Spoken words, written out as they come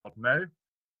now.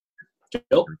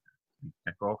 Cool.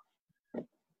 Kick off.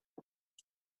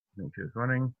 Make sure it's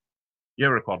running.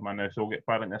 You're recording, man, now, so we'll get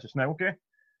fired into this just now, okay?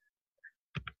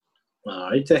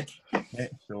 Alrighty. Okay,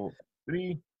 so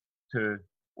 3, 2,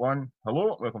 1.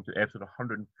 Hello, welcome to episode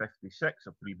 156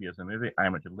 of Three Beers and a Movie.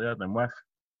 I'm Richard Laird, and with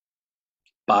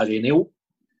Barry Neal.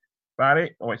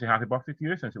 Barry. I want to say happy birthday to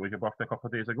you since it was your birthday a couple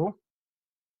of days ago.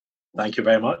 Thank you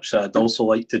very much. I'd also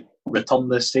like to return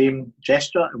the same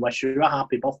gesture and wish you a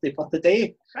happy birthday for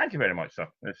today. Thank you very much, sir.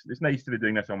 It's nice to be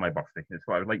doing this on my birthday. It's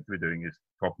what I would like to be doing, is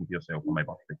talking to yourself on my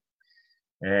birthday.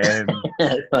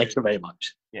 Thank you very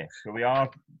much. Yeah, so we are,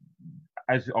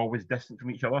 as always, distant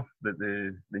from each other.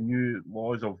 The new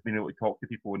laws of being able to talk to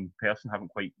people in person haven't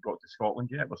quite got to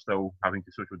Scotland yet. We're still having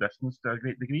to social distance to a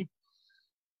great degree.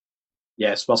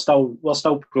 Yes, we're still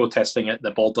protesting at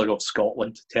the border of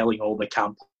Scotland, telling all the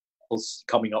campers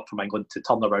coming up from England to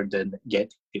turn around and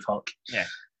get the fuck. Yeah,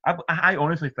 I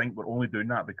honestly think we're only doing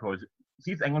that because,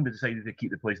 see, if England had decided to keep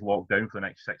the place locked down for the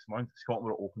next 6 months,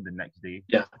 Scotland will open the next day.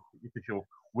 Yeah. Just to show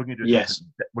we're going to do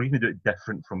we're going to do it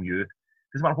different from you.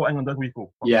 Doesn't matter what England does, we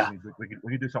go. Yeah. We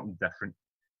can do something different,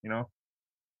 you know.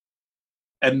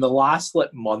 In the last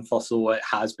month or so, it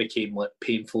has become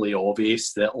painfully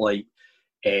obvious that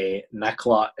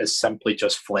Nicola is simply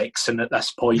just flexing at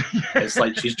this point. It's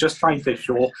like she's just trying to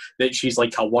show that she's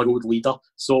like a world leader.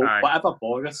 So whatever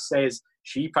Boris says,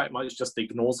 she pretty much just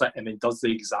ignores it and then does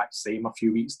the exact same a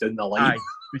few weeks down the line.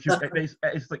 It's kind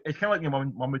of like your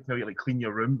mum would tell you, like, clean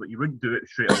your room, but you wouldn't do it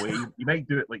straight away. You might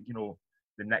do it, like, you know,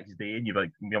 the next day, and you're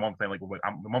like, your mum's saying, like, well,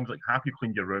 my mum's like, happy you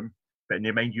cleaned your room, but in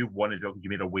your mind you've won as well because you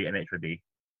made her wait an extra day.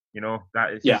 You know,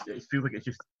 that is just, it feels like it's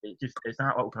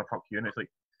that little kind of fuck you, and it's like,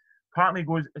 part of me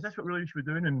goes, is this what really we should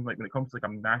be doing? And like when it comes to like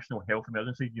a national health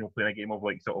emergency, you know, playing a game of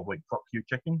like sort of like fuck you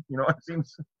chicken, you know, it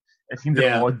seems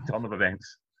an odd turn of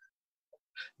events.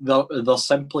 They're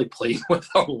simply playing with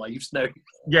our lives now.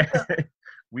 Yeah,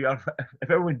 we are. If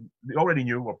everyone, they already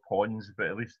knew we're pawns, but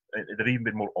at least they're even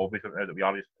been more obvious now that we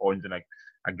are just pawns in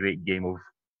a great game of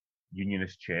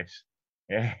unionist chess.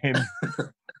 And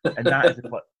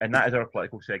that is our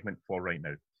political segment for right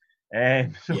now.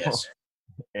 Yes.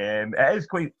 It is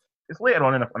quite. It's later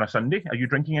on a Sunday. Are you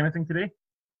drinking anything today?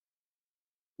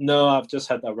 No, I've just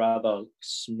had a rather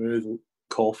smooth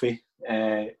coffee.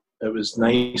 It was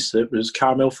nice. It was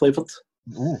caramel flavoured.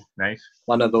 Ooh, nice.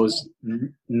 One of those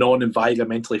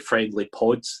non-environmentally friendly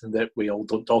pods that we all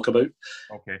don't talk about.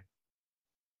 Okay.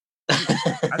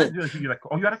 I didn't really see you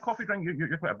you had a coffee drink?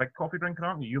 You're quite a big coffee drinker,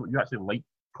 aren't you? You actually like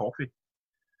coffee?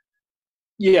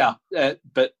 Yeah,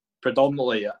 but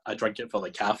predominantly I drink it for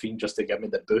the caffeine, just to give me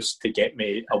the boost to get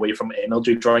me away from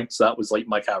energy drinks. That was like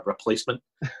my kind of replacement.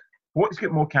 What's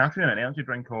got more caffeine, an energy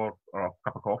drink or a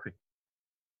cup of coffee?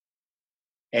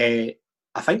 I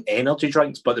think energy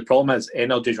drinks, but the problem is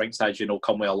energy drinks, as you know,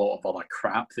 come with a lot of other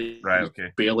crap that you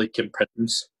barely can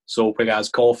produce. So whereas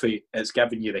coffee, it's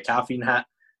giving you the caffeine hit,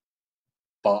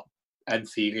 but in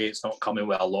theory it's not coming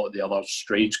with a lot of the other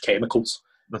strange chemicals.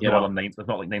 There's not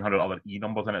like 900 other E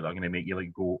numbers in it that are going to make you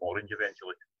like go orange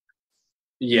eventually.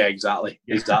 Yeah, exactly.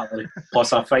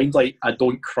 Plus, I find like I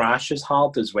don't crash as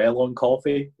hard as well on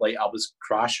coffee. Like I was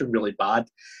crashing really bad.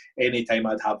 Anytime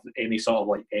I'd have any sort of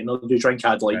like energy drink,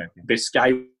 I'd like be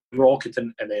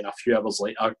skyrocketing, and then a few hours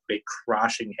later I'd be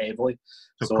crashing heavily.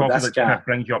 So coffee kind of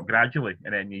brings you up gradually,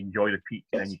 and then you enjoy the peak,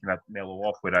 and then you kind of mellow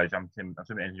off. Whereas I'm assuming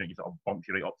energy drink, you sort of bumps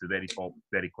you right up to the very top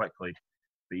very quickly.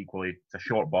 But equally, it's a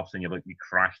short burst, and you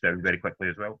crash down very quickly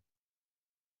as well.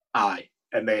 Aye,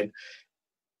 and then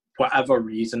whatever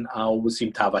reason, I always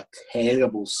seem to have a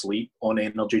terrible sleep on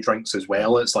energy drinks as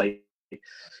well. It's like,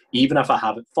 even if I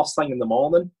have it first thing in the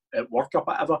morning at work or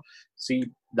whatever, see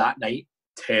that night,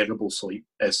 terrible sleep.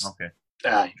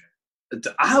 I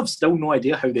have still no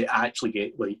idea how they actually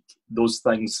get like those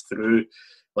things through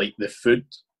like the food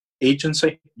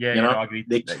agency. Yeah, you know? I agree.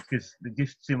 Because they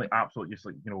just seem like absolute, just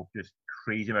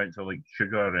crazy amounts of like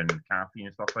sugar and caffeine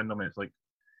and stuff in them. And it's like,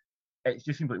 it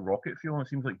just seems like rocket fuel. And it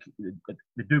seems like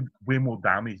they do way more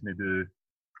damage than they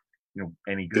do,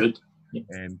 any good.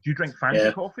 Do you drink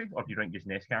fancy coffee or do you drink just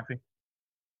Nescafe?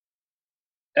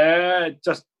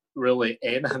 Just really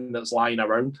anything that's lying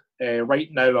around. Right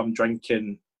now, I'm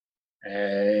drinking.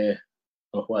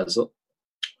 What is it?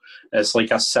 It's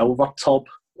like a silver tub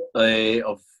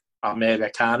of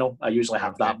Americano. I usually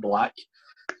have that black.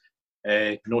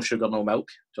 No sugar, no milk.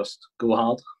 Just go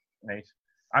hard. Nice.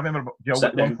 I remember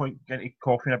at one point getting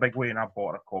coffee in a big way, and I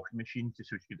bought a coffee machine just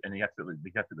so you could, and you had to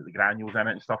get the granules in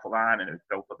it and stuff like that, and it would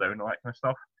filter down all that kind of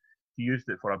stuff. He used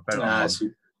it for about a month,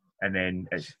 and then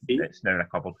it's now in a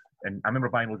cupboard. And I remember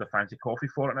buying loads of fancy coffee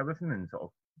for it and everything, and sort of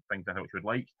things I thought you would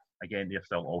like. Again, they're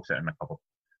still all sitting in a cupboard.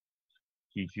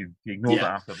 She ignored it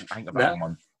after, I think, about a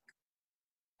month.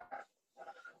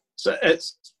 So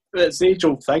it's the age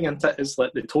old thing, isn't it? It's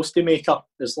like the toasty maker.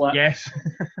 It's like, yes.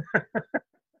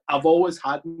 I've always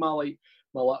had my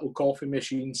little coffee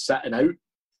machine sitting out.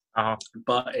 Uh-huh.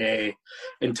 But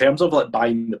in terms of like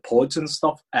buying the pods and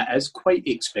stuff, it is quite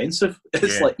expensive.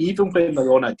 It's like, even when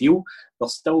they're on a deal, they're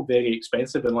still very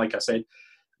expensive. And like I said,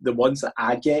 the ones that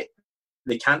I get,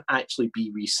 they can't actually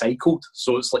be recycled.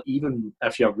 So it's like, even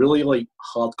if you're really like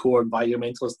hardcore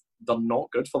environmentalist, they're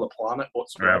not good for the planet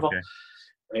whatsoever. Right,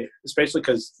 okay. Especially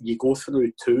because you go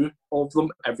through 2 of them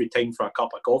every time for a cup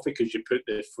of coffee, because you put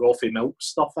the frothy milk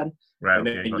stuff in, right, and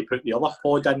then you put the other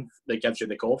pod in that gives you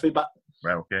the coffee bit.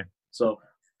 Right, okay. So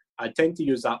I tend to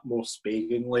use that more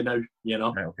sparingly now, you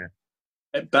know. Right,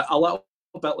 okay. But a little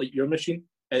bit like your machine,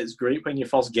 it's great when you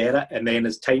first get it, and then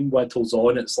as time whittles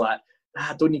on, it's like,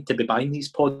 I don't need to be buying these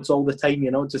pods all the time,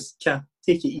 you know. Just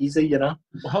take it easy, you know.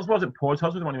 Well, hers wasn't pods.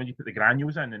 Hers was the one when you put the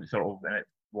granules in and it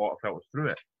water filters through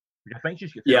it. I think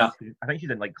she I think she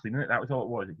didn't like cleaning it. That was all it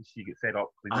was. She get fed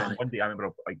up cleaning it. And one day I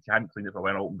remember, like, she hadn't cleaned it for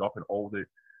when I opened up, and all the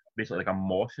basically like a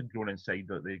moss had grown inside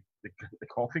the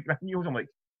coffee granules. I'm like,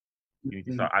 you need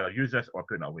to start either use this or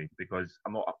putting it away, because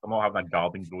I'm not having a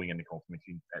garden growing in the coffee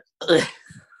machine.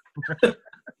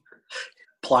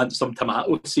 Plant some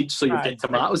tomato seeds so you get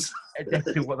tomatoes. It did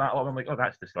feel like that. I'm like, oh,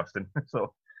 that's disgusting.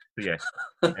 So yeah.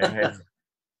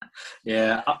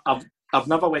 Yeah, I've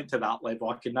never went to that level.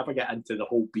 I could never get into the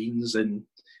whole beans and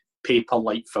paper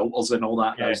light filters and all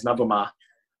that. Yeah. That was never my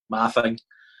thing.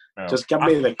 No. Just give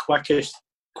me the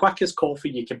quickest coffee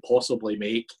you can possibly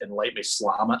make and let me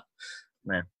slam it.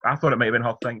 Yeah. I thought it might have been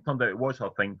her thing. Turned out it was her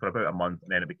thing for about a month,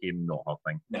 and then it became not her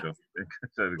thing. Yeah.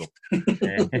 So there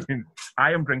we go.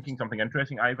 I am drinking something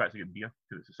interesting. I've actually got beer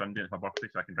because it's a Sunday and it's my birthday,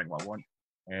 so I can drink what I want.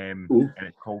 And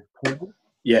it's called Pogo.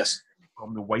 Yes.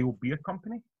 From the Wild Beer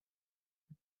Company.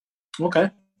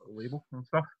 Okay. Label and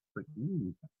stuff. Like,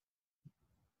 ooh.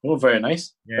 Oh, very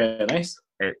nice. Yeah. Very nice.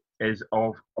 It is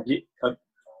of.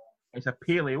 It's a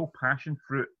pale ale, passion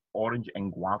fruit, orange,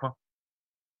 and guava.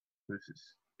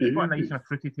 It's got a nice and a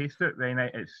fruity taste to it. Very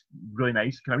nice. It's really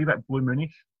nice. Can I be a bit blue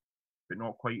moonish, but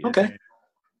not quite as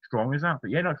strong as that.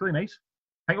 But yeah, no, it's really nice.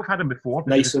 I think we've had them before.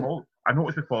 Nice. I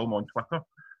noticed we follow them on Twitter,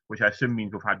 which I assume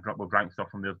means we've drank stuff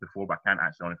from theirs before, but I can't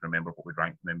actually honestly remember what we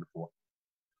drank from them before.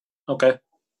 Okay.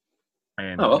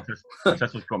 My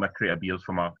sister's got me a crate of beers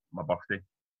for my birthday,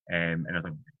 and there's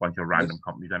a bunch of random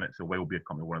companies in it. So Wild Beer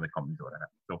Company, one of the companies that are in it.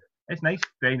 So it's nice,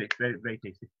 very, very, very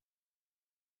tasty.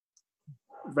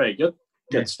 Very good.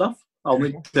 Good stuff. I'll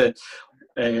need to,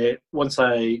 once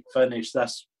I finish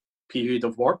this period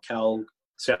of work, I'll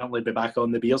certainly be back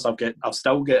on the beers. I've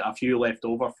still got a few left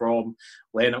over from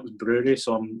Lennox Brewery,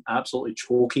 so I'm absolutely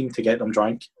choking to get them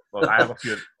drank. Well, I have a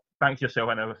few. Thanks to yourself,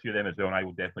 I have a few of them as well, and I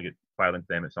will definitely get filing into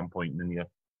them at some point in the near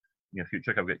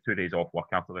future. I've got 2 days off work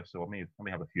after this, so I may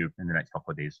have a few in the next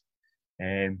couple of days.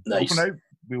 Nice. So for now,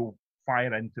 we'll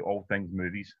fire into all things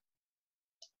movies.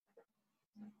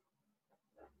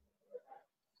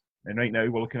 And right now,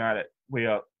 we're looking at it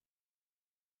where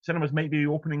cinemas might be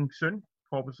opening soon.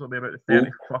 Obviously, it'll be about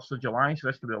the 31st of July. So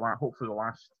this will be hopefully the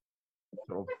last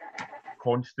sort of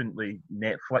constantly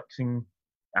Netflixing,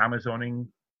 Amazoning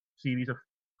series of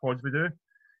pods we do.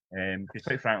 Because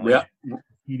quite frankly,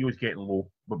 material's getting low.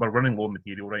 We're running low on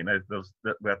material right now.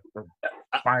 We're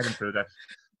firing through this.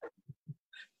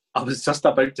 I was just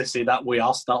about to say that we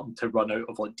are starting to run out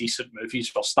of like decent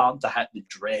movies. We're starting to hit the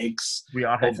dregs. We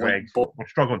are hitting dregs. We're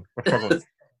struggling. This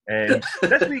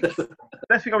week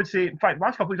I would say, in fact,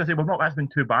 last couple of weeks I say that's been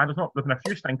too bad. There's been a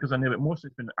few stinkers in there, but most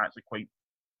it's been actually quite,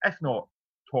 if not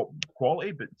top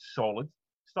quality, but solid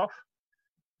stuff.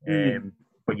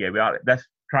 But yeah, we are.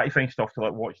 Trying to find stuff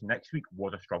to watch next week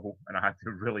was a struggle, and I had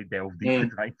to really delve deep to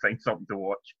try and find something to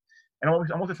watch. And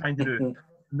I'm also trying to do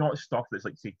not stuff that's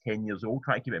like say 10 years old.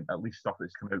 Try to keep it at least stuff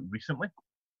that's come out recently.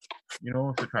 You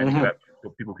know, so trying to keep it so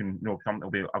people can something will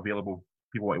be available.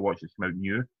 People want to watch that's come out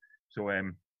new. So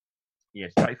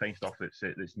yes, try to find stuff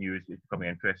that's new. It's becoming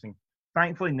interesting.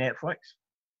 Thankfully, Netflix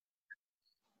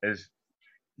is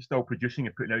still producing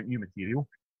and putting out new material,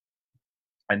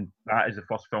 and that is the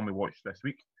first film we watched this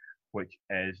week, which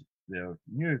is the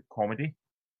new comedy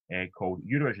called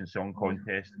Eurovision Song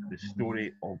Contest: The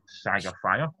Story of Saga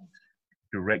Fire,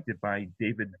 directed by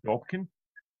David Dobkin,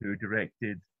 who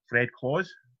directed Fred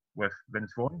Claus with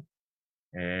Vince Vaughn.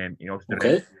 He also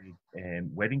directed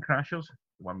Wedding Crashers,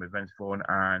 the one with Vince Vaughn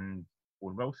and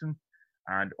Owen Wilson,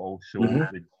 and also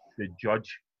the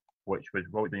Judge, which was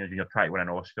Robert Downey Jr. trying to win an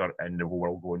Oscar, and the whole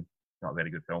world going, not a very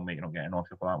good film, mate, you're not getting an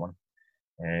Oscar for that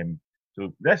one.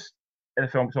 So this the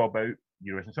film's all about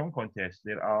Eurovision Song Contest.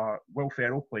 There are Will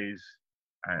Ferrell plays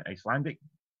an Icelandic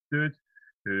dude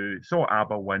who saw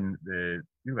ABBA win the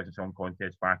Eurovision Song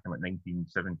Contest back in like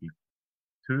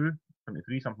 1972,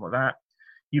 73, something like that.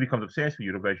 He becomes obsessed with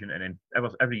Eurovision, and then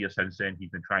every year since then,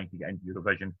 he's been trying to get into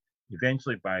Eurovision.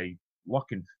 Eventually, by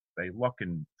luck and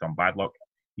some bad luck,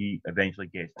 he eventually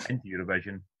gets into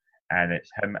Eurovision, and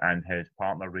it's him and his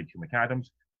partner Rachel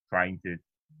McAdams trying to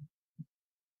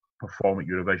perform at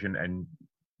Eurovision and,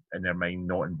 in their mind,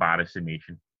 not embarrass the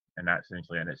nation. And that's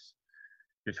essentially, and it's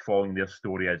just following their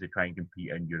story as they try and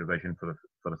compete in Eurovision for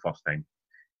the first time.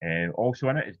 Also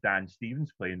in it is Dan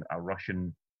Stevens playing a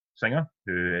Russian singer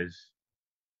who is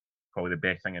probably the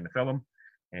best thing in the film.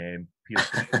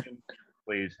 Pierce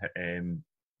plays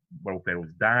Will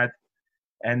Ferrell's dad,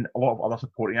 and a lot of other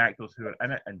supporting actors who are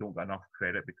in it and don't get enough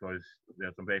credit because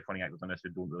there's some very funny actors in this who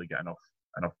don't really get enough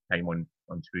time on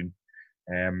screen.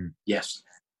 Yes.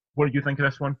 What did you think of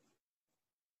this one?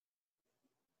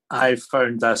 I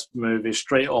found this movie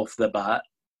straight off the bat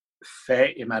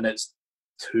 30 minutes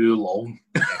too long.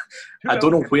 I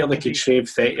don't know where they could shave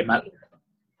 30 minutes.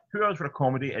 2 hours for a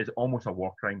comedy is almost a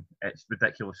war crime. It's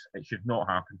ridiculous. It should not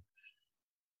happen.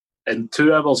 And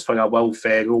 2 hours for a Will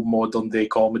Ferrell modern day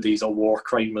comedy is a war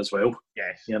crime as well.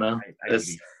 Yes, you know, I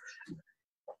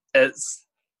agree.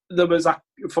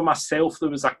 For myself, there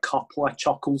was a couple of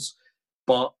chuckles,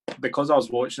 but because I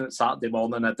was watching it Saturday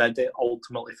morning, I did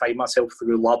ultimately find myself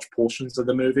through large portions of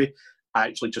the movie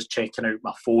actually just checking out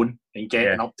my phone and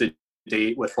getting up to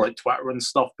date with like Twitter and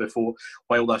stuff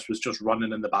while this was just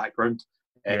running in the background.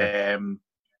 Yeah.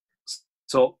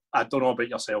 So I don't know about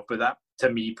yourself, but that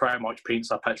to me pretty much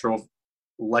paints a picture of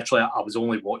literally I was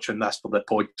only watching this for the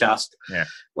podcast. Yeah.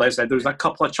 Like I said, there was a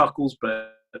couple of chuckles,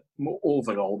 but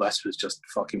overall this was just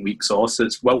fucking weak sauce.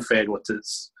 It's Will Ferrell.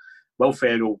 It's Will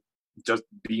Ferrell just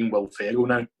being Will Ferrell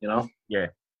now, you know? Yeah.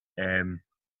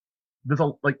 There's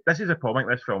this is a problem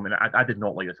with this film, and I did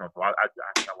not like this film. I laughed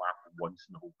once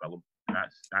in the whole film. And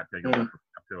that's a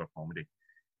pure comedy.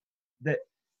 That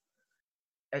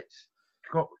it's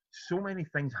got so many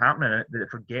things happening in it that it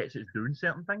forgets it's doing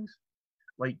certain things.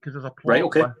 Like, because there's a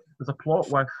plot. Right, There's a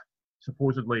plot with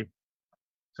supposedly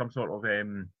some sort of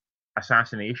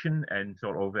assassination and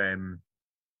sort of that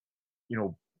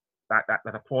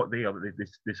a plot there that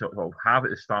they sort of have at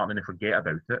the start and then they forget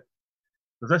about it.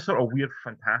 There's this sort of weird,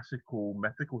 fantastical,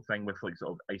 mythical thing with like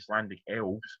sort of Icelandic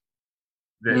elves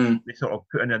that they sort of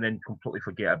put in and then completely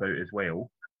forget about as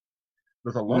well.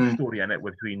 There's a love story in it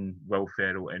between Will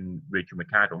Ferrell and Rachel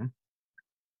McAdams,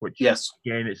 which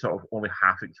again it's sort of only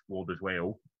half explored as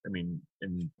well. I mean,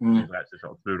 that's the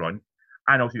sort of through run.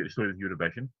 And also you get the story of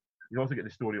Eurovision. You also get the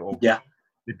story of the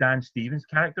Dan Stevens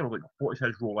character, like what is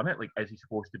his role in it? Like, is he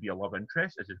supposed to be a love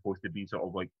interest? Is he supposed to be sort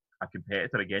of like a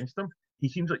competitor against him? He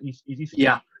seems like his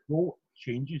role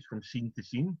changes from scene to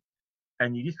scene,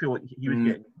 and you just feel like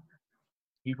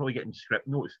he's probably getting script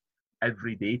notes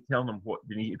every day telling him what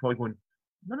they need. He's probably going,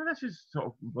 none of this is sort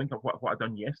of link up what I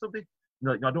done yesterday.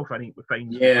 Like, no, I don't find we'll fix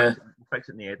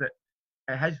it in the edit.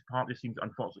 His part just seems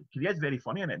unfortunate because he is very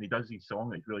funny in it, and he does these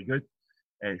songs. It's really good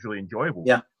and it's really enjoyable.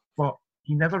 Yeah, but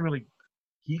he never really.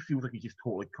 He feels like he's just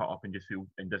totally cut up and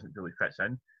doesn't really fits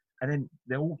in. And then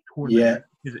the old tone,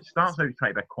 because it starts out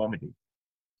trying to be a comedy.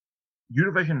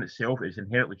 Eurovision itself is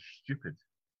inherently stupid.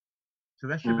 So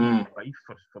this should be rife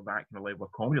for that kind of level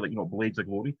of comedy, like, Blades of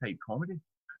Glory type comedy.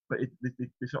 But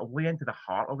they sort of lay into the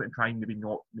heart of it and try and maybe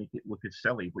not make it look as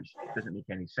silly, which doesn't make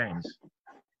any sense.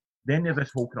 Then there's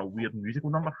this whole kind of weird musical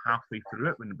number halfway through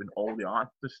it when all the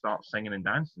artists start singing and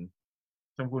dancing.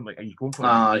 So I'm going like, are you going for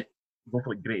like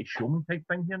Greatest Showman type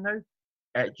thing here now?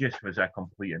 It just was a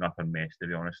complete and utter mess, to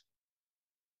be honest.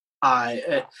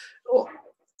 I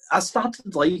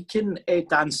started liking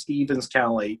Dan Stevens'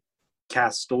 kind of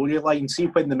storyline. See,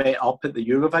 when they met up at the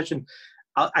Eurovision,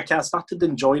 I kind of started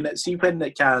enjoying it. See, when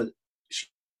it kind of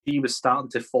he was starting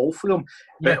to fall for him,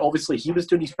 but obviously he was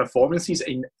doing his performances,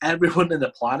 and everyone on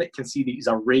the planet can see that he's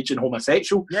a raging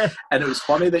homosexual. Yeah. And it was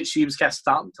funny that she was kind of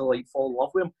starting to like fall in love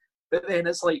with him, but then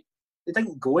it's like it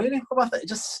didn't go anywhere with it. It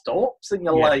just stops, and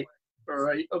you're like, all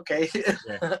right, okay.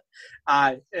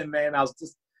 And then it's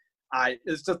just, I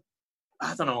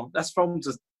don't know. This film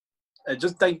just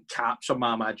didn't capture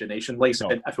my imagination. Like I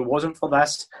said, if it wasn't for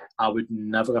this, I would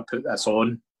never have put this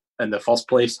on in the first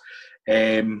place.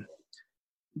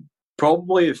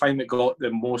 Probably the thing that got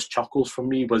the most chuckles from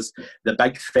me was the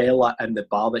big fella in the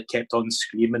bar that kept on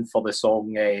screaming for the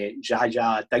song "Ja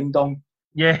Ja Ding Dong."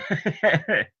 Yeah,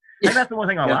 and that's the one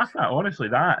thing I laughed at. Honestly,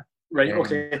 that. Right.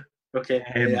 Okay.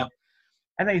 Yeah.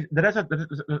 And there's a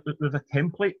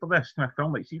template for this kind of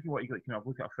film. Like, see if you want to kind of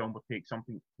look at a film that takes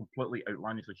something completely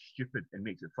outlandishly stupid and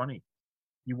makes it funny.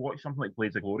 You watch something like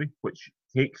Blades of Glory, which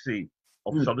takes the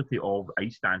absurdity of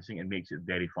ice dancing and makes it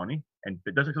very funny. And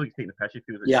it doesn't feel like it's taking the piss, it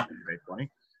feels like Yeah. it's very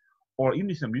funny. Or even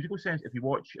just in a musical sense, if you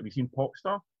watch, have you seen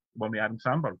Popstar, the one with Adam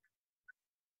Sandberg?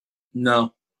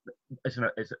 No. It's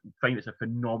a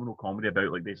phenomenal comedy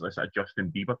about like basically a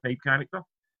Justin Bieber type character.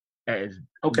 It is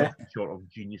Okay. nothing short of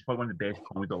genius. Probably one of the best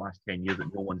comedy of the last 10 years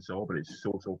that no one saw, but it's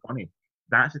so funny.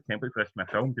 That's a template for this kind of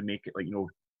film to make it like,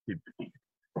 to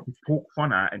poke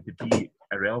fun at and to be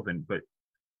irrelevant, but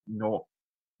not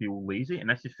feel lazy. And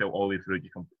this just felt all the way through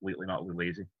just completely not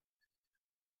lazy.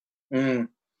 Mm.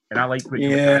 And I like Rachel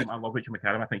Yeah. McAdams. I love Rachel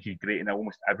McAdams. I think she's great in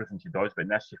almost everything she does. But in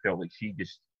this, she felt like she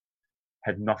just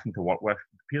had nothing to work with.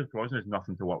 Pierce Brosnan has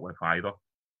nothing to work with either.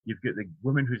 You've got the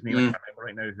woman whose name I can't remember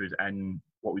right now, who's in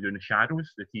What We Do in the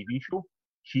Shadows, the TV show.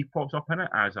 She pops up in it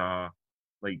as a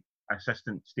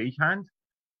assistant stagehand,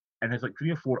 and has like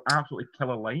 3 or 4 absolutely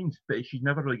killer lines. But she's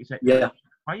never really gets it. Yeah.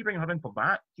 Why are you bringing her in for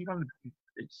that? She's one of the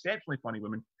exceptionally funny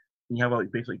women. And you have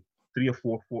like basically 3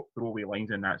 or 4 throwaway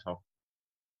lines, and that's her.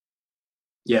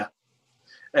 Yeah.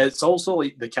 It's also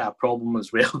like the kind of problem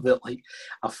as well that like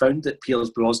I found that Pierce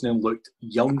Brosnan looked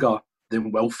younger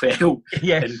than Will Ferrell.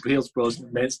 Yes. And Pierce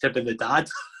Brosnan meant to be the dad.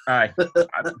 Aye.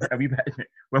 A wee bit.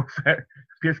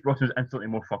 Pierce Brosnan's instantly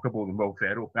more fuckable than Will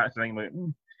Ferrell. That's the thing. Like,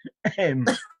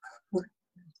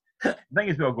 the thing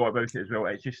as well got about it as well,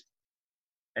 it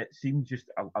seems just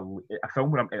a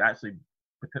film where it actually,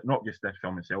 not just this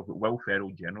film itself, but Will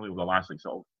Ferrell generally over the last like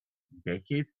sort of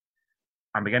decade,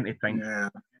 I'm beginning to think,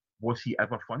 was he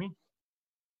ever funny?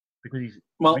 Because he's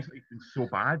basically been so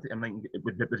bad, and like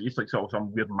there's just like sort of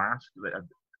some weird mask that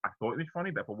I thought he was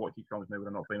funny, but if I watch these films now,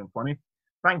 I'm not finding him funny.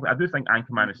 Frankly, I do think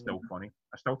Anchorman is still funny.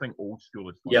 I still think Old School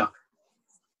is funny. Yeah.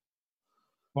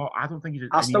 But I don't think he's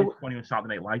funny on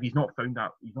Saturday Night Live. He's not found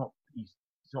that. He's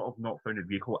sort of not found a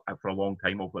vehicle for a long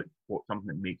time of like something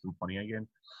that makes him funny again.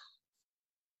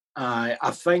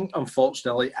 I think,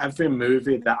 unfortunately, every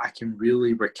movie that I can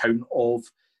really recount of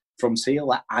from, say,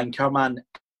 like Anchorman,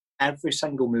 every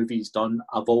single movie he's done,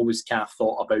 I've always kind of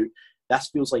thought about, this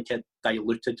feels like a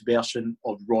diluted version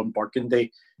of Ron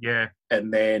Burgundy. Yeah.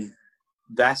 And then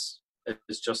this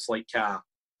is just like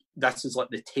this is like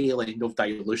the tail end of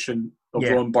dilution of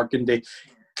Ron Burgundy,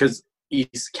 because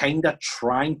he's kind of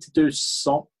trying to do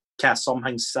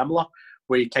something similar,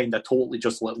 where he kind of totally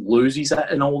just like loses it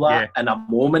and all that in a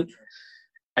moment,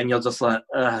 and you're just like,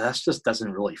 this just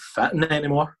doesn't really fit in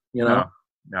anymore, you know?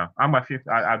 No, I'm with you.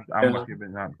 I'm with you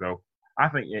about that as well. I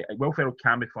think Will Ferrell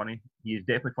can be funny. He is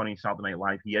definitely funny in Saturday Night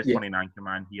Live. He is funny in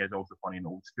Anchorman. He is also funny in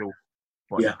Old School.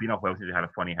 But it's been a while since he had a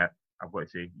funny hit. I've got to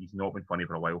say, he's not been funny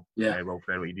for a while. Will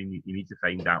Ferrell, he needs to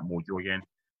find that mojo again.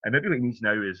 And maybe what he needs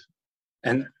now is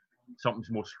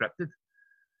something's more scripted.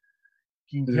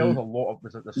 You can tell there's a lot of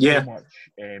there's so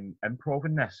much improv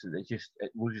in this.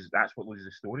 That's what loses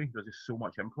the story. There's just so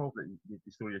much improv that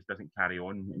the story just doesn't carry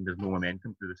on, and there's no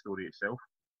momentum to the story itself.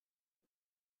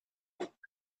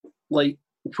 Like,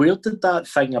 where did that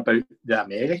thing about the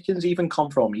Americans even come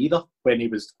from either, when he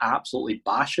was absolutely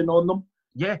bashing on them?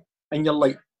 Yeah. And you're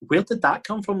like, where did that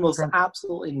come from? There's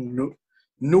absolutely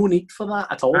no need for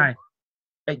that at all. Aye.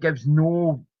 It gives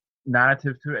no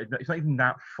narrative to it. It's not even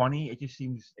that funny. It just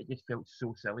felt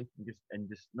so silly and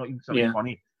just not even something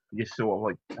funny. Just sort of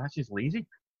like, that's just lazy.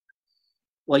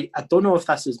 Like, I don't know if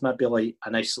this is maybe like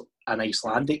an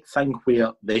Icelandic thing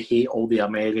where they hate all the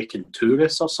American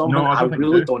tourists or something. No, I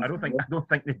really don't. I don't think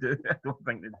they do. I don't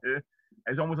think they do.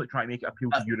 It's almost like trying to make it appeal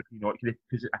to European audience,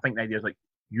 because I think the idea is like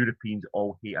Europeans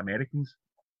all hate Americans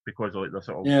because like they're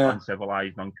sort of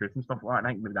uncivilized, uncouth and stuff like that. And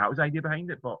I think maybe that was the idea behind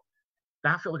it, but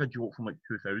that felt like a joke from like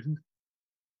 2000.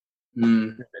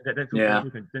 It didn't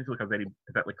feel like a very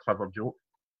particularly clever joke.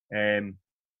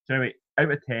 So anyway,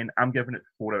 out of 10, I'm giving it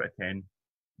 4 out of 10.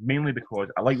 Mainly because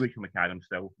I like Rachel McAdams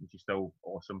still, and she's still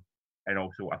awesome. And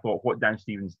also, I thought what Dan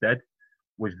Stevens did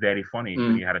was very funny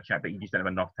when he had a chat, but he just didn't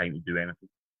have enough time to do anything.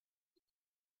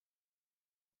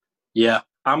 Yeah,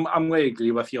 I'm going to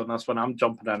agree with you on this one. I'm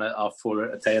jumping in at a 4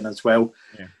 out of 10 as well.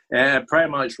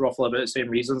 Pretty much roughly about the same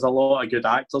reasons. A lot of good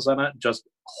actors in it, just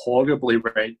horribly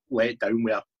let down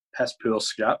with a piss poor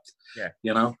script.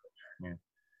 You know? Yeah.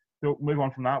 So move on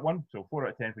from that one. So 4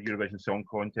 out of 10 for Eurovision Song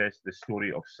Contest, The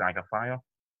Story of Saga Fire.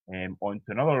 On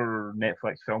to another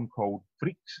Netflix film called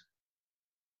Freaks,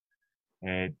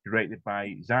 directed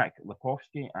by Zach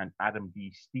Lipovsky and Adam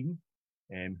B. Steen,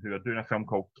 who are doing a film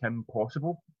called Kim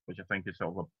Possible, which I think is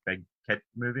sort of a big kid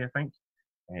movie, I think.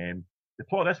 The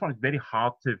plot of this one is very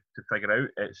hard to figure out.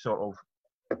 It's sort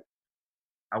of,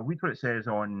 I'll read what it says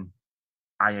on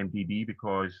IMDb,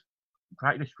 because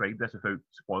trying to describe this without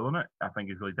spoiling it, I think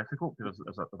is really difficult, because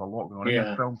there's a lot going on in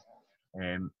this film.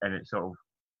 And it's sort of,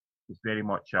 it's very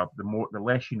much the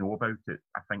less you know about it,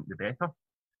 I think the better.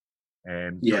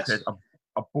 So Yes. it says,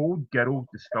 a bold girl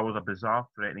discovers a bizarre,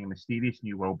 threatening, mysterious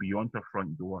new world beyond her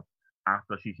front door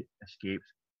after she escapes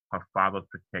her father's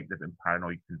protective and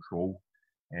paranoid control.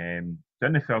 So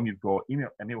in the film, you've got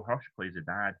Emil Hirsch plays the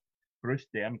dad, Bruce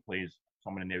Dern plays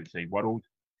someone in the outside world,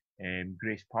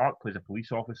 Grace Park plays a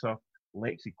police officer,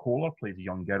 Lexi Kohler plays a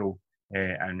young girl,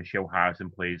 and Michelle Harrison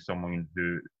plays someone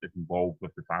who is involved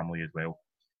with the family as well.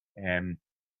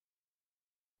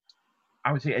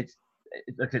 I would say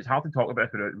it's hard to talk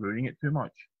about without ruining it too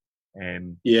much.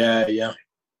 Yeah.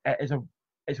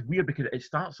 It's weird because it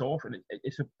starts off and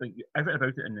it's everything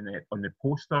about it on the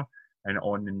poster and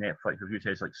on the Netflix review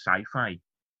says like sci-fi,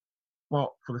 but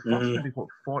for the first maybe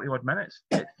 40 odd minutes,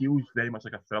 it feels very much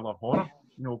like a thriller horror.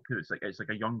 Because it's like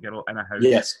a young girl in a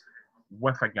house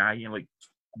with a guy, and like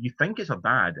you think it's her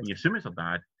dad and you assume it's her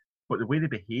dad, but the way they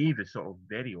behave is sort of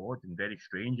very odd and very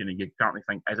strange, and you can't really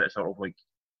think, is it sort of like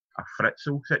a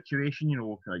Fritzl situation,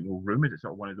 room? Is it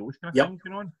sort of one of those kind of things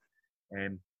going on?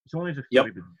 It's only as the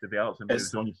story develops and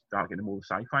moves on, you start getting more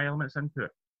sci-fi elements into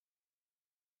it.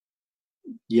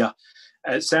 Yeah,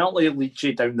 it certainly leads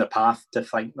you down the path to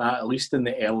think that, at least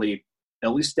the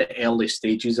early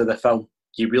stages of the film,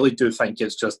 you really do think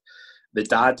it's just the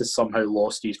dad has somehow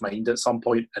lost his mind at some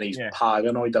point and he's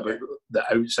paranoid about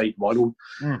the outside world.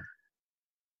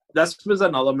 This was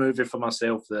another movie for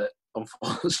myself that,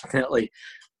 unfortunately,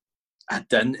 I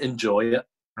didn't enjoy it.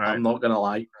 Right. I'm not going to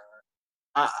lie.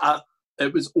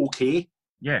 It was okay,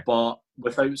 but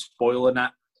without spoiling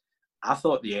it, I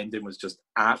thought the ending was just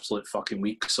absolute fucking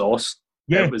weak sauce.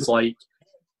 Yeah. It was like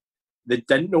they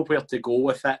didn't know where to go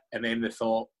with it, and then they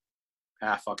thought,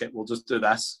 fuck it, we'll just do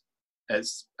this.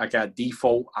 It's like a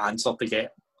default answer to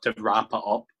wrap it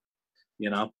up,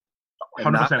 And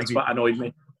 100% that's agree. what annoyed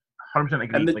me. 100%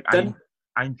 agree.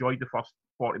 I enjoyed the first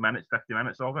 40 minutes, 50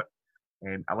 minutes of it.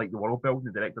 I liked the world building.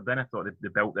 The director did. I thought they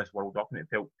built this world up and it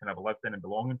felt kind of lived in and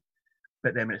belonging.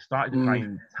 But then when it started to try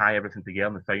and tie everything together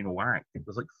in the final act,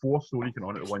 there's like 4 stories going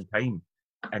on at one time,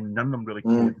 and none of them really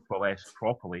coalesce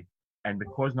properly. And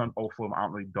because all 4 of them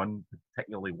aren't really done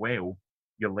particularly well,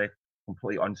 you're left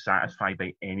completely unsatisfied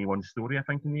by anyone's story, I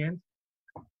think, in the end.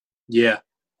 Yeah,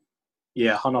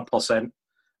 100%.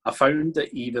 I found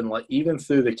that even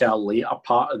through the kind of later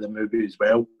part of the movie as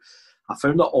well, I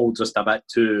found it all just a bit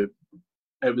too.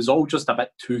 It was all just a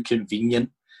bit too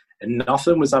convenient, and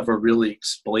nothing was ever really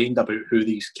explained about who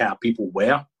these kind of people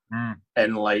were,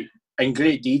 and like in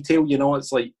great detail.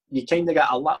 It's like you kind of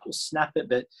got a little snippet,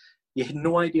 but you had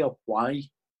no idea why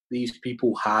these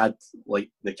people had like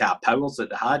the kind of powers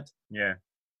that they had. Yeah.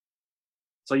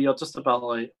 So you're just about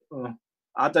like,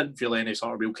 I didn't feel any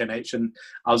sort of real connection.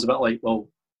 I was a bit like, well,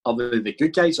 are they the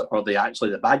good guys or are they actually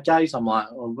the bad guys? I'm like,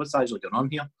 what's actually going on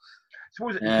here? I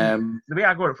suppose the way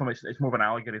I got it from it's more of an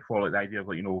allegory for like the idea of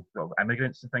like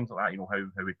immigrants and things like that.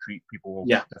 How we treat people of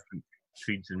different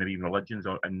creeds and maybe even religions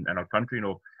in our country.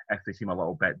 If they seem a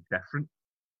little bit different,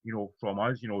 from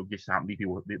us. Just happen to be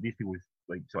people. These people's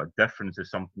like sort of difference is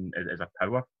something is a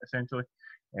power essentially.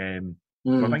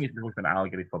 So I think it's supposed to be an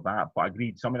allegory for that. But I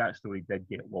agreed, some of that story did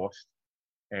get lost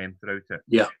throughout it.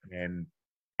 Yeah.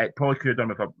 It probably could have done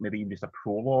with maybe even just a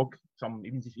prologue.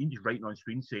 Even just writing on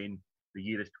screen saying the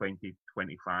year is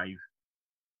 2025.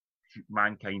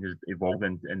 Mankind has evolved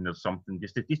and there's something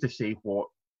just to say what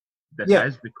this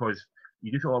is, because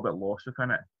you do feel a little bit lost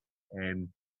within it.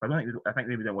 I think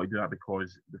they didn't want to do that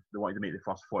because they wanted to make the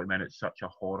first 40 minutes such a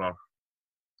horror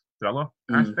thriller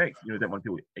aspect. They didn't want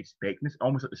people expecting this,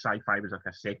 almost like the sci-fi was like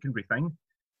a secondary thing.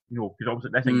 Because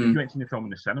obviously this thing, if you went to the film in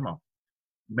the cinema,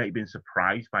 you might have been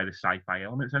surprised by the sci-fi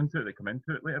elements into it that come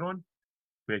into it later on.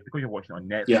 But because you're watching it on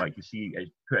Netflix, you see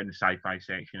it's put in the sci-fi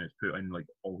section, it's put in like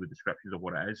all the descriptions of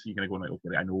what it is. So you're going to go like,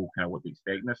 okay, I know kind of what to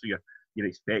expect this. So you're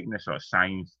expecting this sort of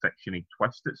science fiction-y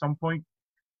twist at some point.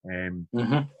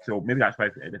 So maybe that's why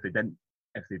if they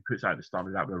put that at the start,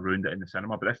 that would have ruined it in the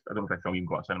cinema. But I don't know if the film even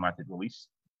got a cinematic release.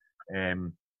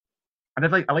 And I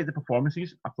like the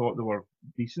performances. I thought they were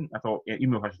decent. I thought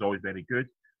Emil Hirsch is always very good.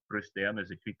 Bruce Dern as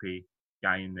a creepy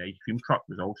guy in the ice cream truck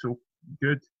was also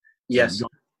good. Yes.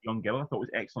 Young girl I thought was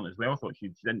excellent as well. I thought she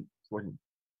wasn't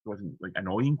like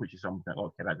annoying, which is something that a lot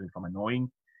of kids didn't become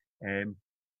annoying.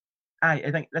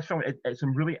 I think this film it's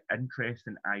some really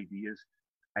interesting ideas,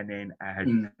 and then I had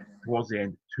towards the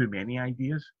end too many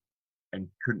ideas and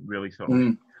couldn't really sort of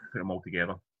put them all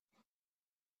together.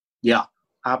 Yeah,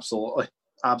 absolutely.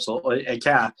 It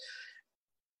kind of,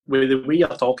 with the way you're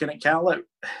talking, it kind of like,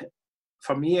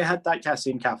 for me, it had that kind of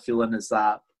same kind of feeling as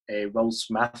that Will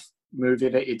Smith movie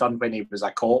that he done when he was a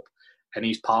cop and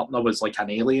his partner was like an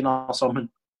alien or something.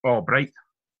 Oh, Bright.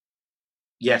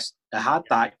 yes, it had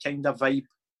that kind of vibe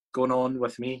going on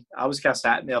with me. I was kind of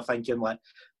sitting there thinking, like,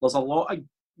 there's a lot of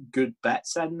good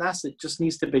bits in this. It just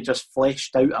needs to be just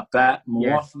fleshed out a bit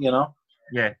more, you know?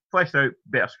 Yeah, fleshed out,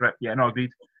 better script. Yeah, no,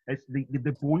 agreed. It's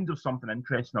the bones of something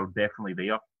interesting are definitely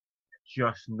there.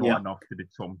 Just not enough to be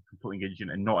completely engaging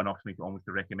and not enough to make it almost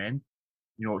a recommend.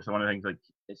 You know, it's one of the things, like,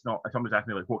 it's not, if somebody's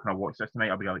asking me, like, what can I watch this tonight,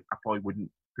 I'll be like, I probably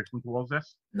wouldn't push them towards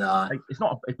this. No. Like, it's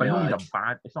not, it's by no means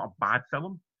it's not a bad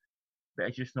film, but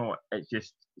it's just not, it's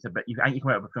a bit, I think you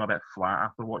come out of it feeling a bit flat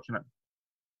after watching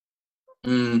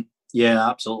it. Yeah,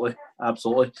 absolutely.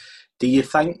 Absolutely. Do you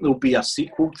think there'll be a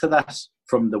sequel to this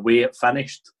from the way it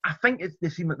finished? I think they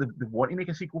seem like they want to make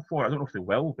a sequel for it. I don't know if they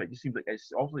will, but it just seems like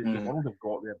it's obviously the world they've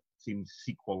got there seems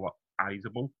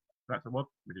sequelizable. That's the word,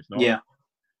 which is not. Yeah.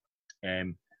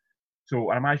 So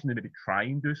I imagine they maybe try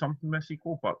and do something with a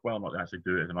sequel, but whether or not they actually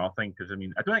do it is another thing. Because I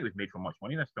mean, I don't think it was made for much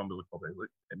money. This film really probably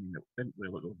looked. I mean, it didn't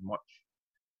really look much,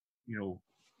 you know,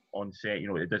 on set. You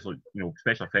know, it does look. You know,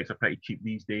 special effects are pretty cheap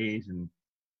these days, and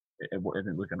it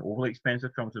didn't look an overly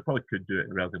expensive film. So they probably could do it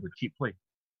relatively cheaply.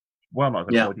 Well, not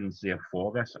the audience there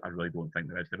for this. I really don't think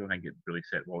there is. I don't think it really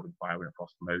set the world on fire when it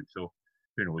first came out. So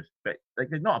who knows? But like,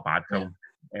 it's not a bad film.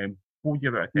 What would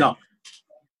you give it? No.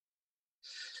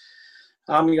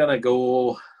 I'm gonna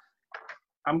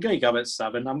give it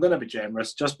 7. I'm gonna be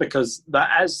generous, just because there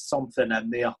is something in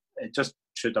there. It just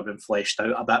should have been fleshed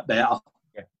out a bit better.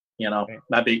 Yeah. You know,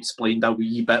 maybe explained a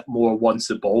wee bit more once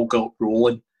the ball got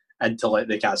rolling into like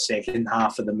the kind of second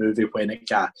half of the movie, when it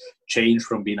kind of changed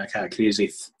from being a kind of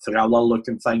crazy thriller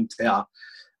looking thing to a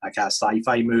kind of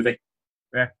sci-fi movie.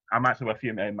 Yeah, I'm actually with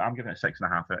you. I'm giving it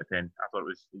 6.5 out of 10. I thought it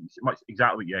was much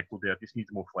exactly what you echoed there. It just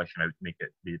needs more fleshing out to make it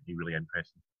be really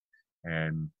interesting.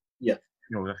 Yeah.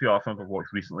 You know, there's a few other films I've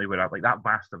watched recently where like that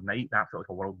Vast of Night, that felt like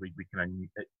a world we kind of,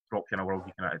 it dropped you in a world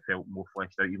you kind of felt more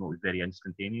fleshed out, even though it was very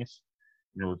instantaneous.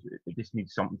 You know, it just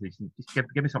needs something to just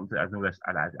give me something that I know this,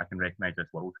 I can recognise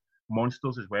this world.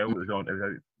 Monsters as well. It was out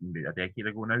maybe a decade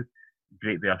ago now.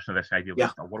 Great version of this idea of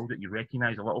just a world that you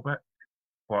recognise a little bit,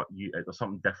 but there's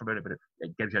something different about it. But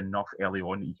it gives you enough early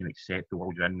on that you can accept the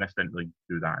world you're in. This didn't really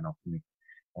do that enough for me.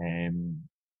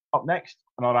 Up next,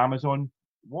 another Amazon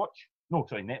watch. No,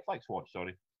 sorry, Netflix watch.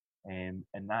 Sorry, and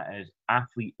that is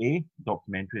Athlete A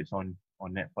documentary. It's on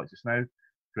Netflix just now.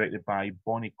 Directed by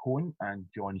Bonnie Cohen and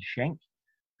John Schenk,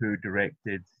 who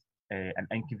directed an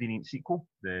Inconvenient sequel,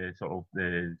 the sort of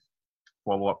the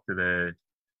follow-up to the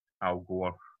Al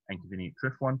Gore Inconvenient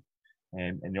Truth one.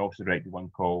 And they also directed one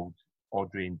called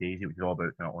Audrey and Daisy, which is all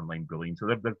about kind of online bullying. So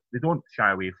they don't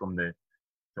shy away from the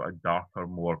sort of darker,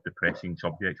 more depressing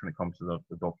subjects when it comes to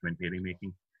the documentary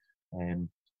making.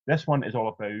 This one is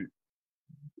all about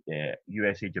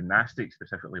USA gymnastics,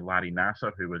 specifically Larry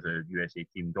Nassar, who was a USA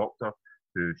team doctor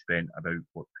who spent about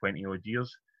 20 odd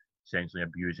years essentially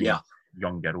abusing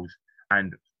young girls,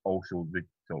 and also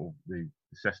the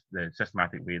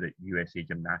systematic way that USA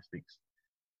gymnastics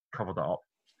covered it up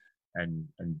and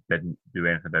didn't do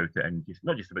anything about it, and just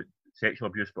not just about sexual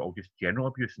abuse, but all just general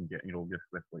abuse, and just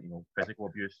with physical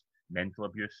abuse, mental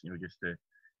abuse, just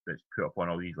that's put upon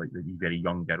all these these very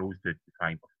young girls to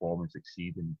try and perform and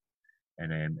succeed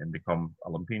and become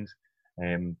Olympians.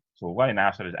 So Larry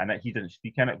Nassar is in it. He didn't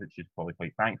speak in it, which is probably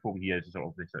quite thankful. He is sort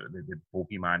of the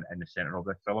bogeyman in the centre of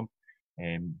this film.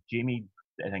 Jamie,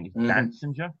 I think it's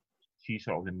Danzinger. She's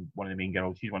sort of one of the main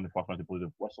girls. She's one of the first ones to blow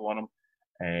the whistle on him.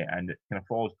 And it kind of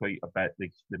follows quite a bit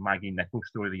the Maggie Nichols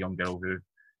story, the young girl who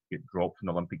get dropped from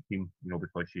the Olympic team,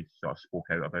 because she sort of spoke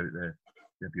out about the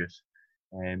abuse.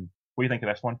 What do you think of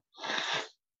this one?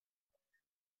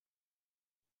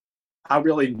 I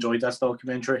really enjoyed this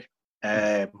documentary.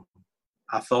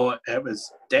 I thought it was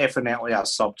definitely a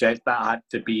subject that had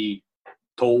to be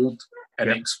told and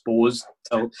exposed.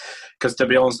 Because to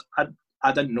be honest,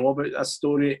 I didn't know about this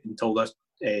story until this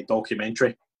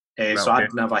documentary. So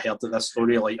I'd never heard of this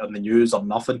story on the news or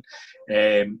nothing.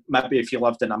 Maybe if you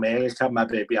lived in America,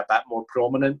 maybe it'd be a bit more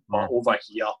prominent. But over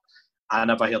here, I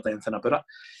never heard anything about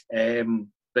it.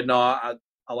 But no, I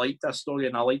like this story,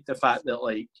 and I like the fact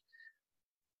that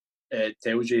it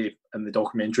tells you in the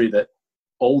documentary that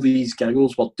all these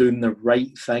girls were doing the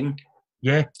right thing.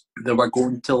 Yeah, they were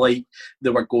going to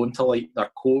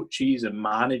their coaches and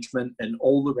management and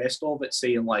all the rest of it,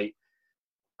 saying I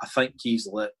think he's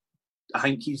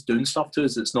doing stuff to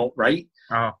us that's not right.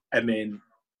 And then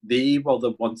they were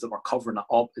the ones that were covering it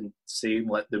up and saying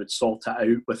they would sort it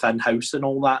out within house and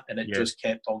all that, and it just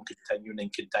kept on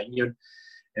continuing.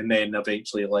 And then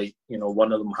eventually,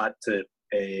 one of them had to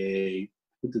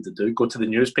what did they do? Go to the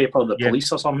newspaper, the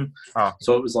police or something.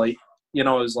 So it was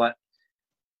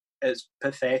it's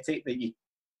pathetic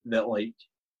that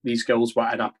these girls were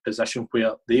in a position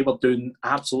where they were doing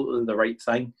absolutely the right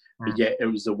thing, but yet it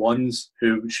was the ones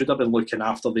who should have been looking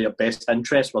after their best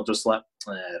interests were just like,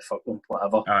 fuck them,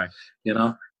 whatever. Aye. You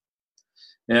know?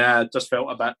 Yeah, it just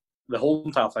felt a bit, the whole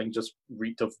entire thing just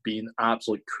reeked of being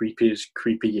absolutely creepy as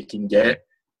creepy you can get.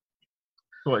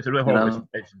 So it's a really horrible,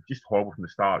 it's just horrible from the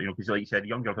start, because like you said,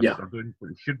 young girls are doing what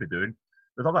they should be doing.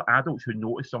 There's other adults who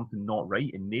notice something not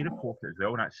right and they report it as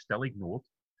well, and that's still ignored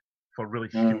for really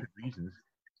stupid reasons.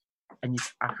 And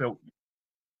I felt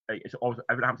it's always,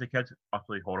 if it happens to kids,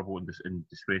 utterly horrible and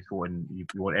disgraceful, and you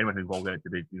want anyone who's involved in it to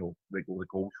be, regularly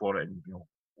goals for it, and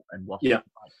and worse. Yeah.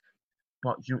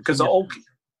 But because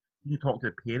you talk to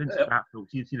the parents,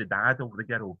 you see the dad over the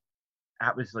girl.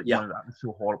 That was like that was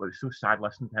so horrible. It was so sad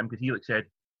listening to him because he said,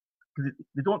 because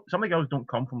they don't. Some of the girls don't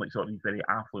come from sort of these very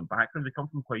affluent backgrounds. They come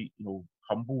from quite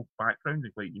humble backgrounds,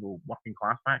 and quite working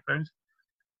class backgrounds.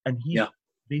 And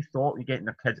they thought getting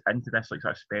their kids into this sort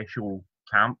of special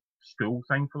camp school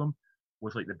thing for them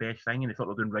was the best thing, and they thought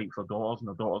they were doing right for their daughters and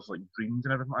their daughters' dreams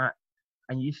and everything like that.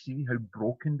 And you see how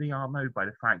broken they are now by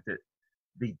the fact that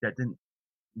they didn't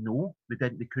know, they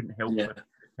couldn't help with the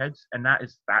kids, and that to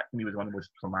me was one of the most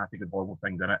traumatic and horrible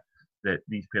things in it. That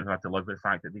these parents had to live with the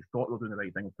fact that they thought they were doing the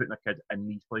right thing and putting their kids in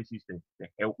these places to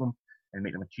help them and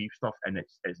make them achieve stuff, and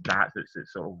it's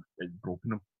sort of it's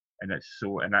broken them, and that's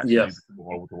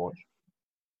horrible to watch.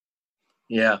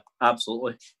 Yeah,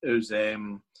 absolutely. It was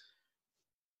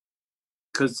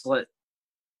because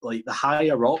like the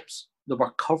higher ups, they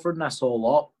were covering this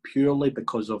all up purely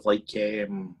because of it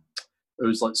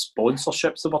was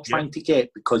sponsorships they were trying to get,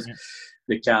 because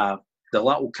the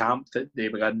little camp that they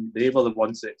were in, they were the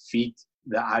ones that feed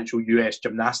the actual US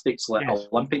gymnastics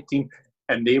Olympic team,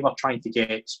 and they were trying to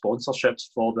get sponsorships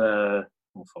for the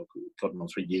God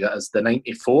knows what year it is, the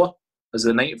 94? Is it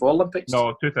the 94 Olympics?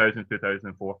 No,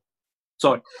 2004.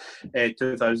 Sorry,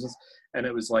 2000s, and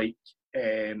it was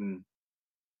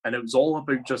and it was all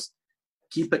about just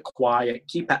keep it quiet,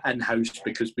 keep it in-house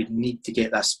because we need to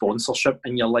get that sponsorship,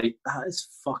 and you're like, that is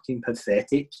fucking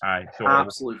pathetic. Aye, so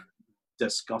absolutely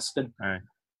disgusting. Aye.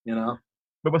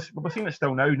 But we're seeing it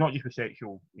still now, not just with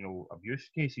sexual, abuse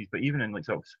cases, but even in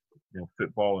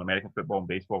football, American football and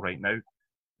baseball right now.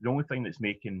 The only thing that's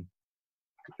making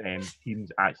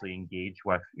teams actually engage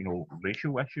with,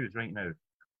 racial issues right now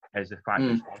is the fact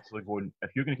that sponsors are going,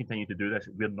 if you're going to continue to do this,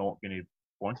 we're not going to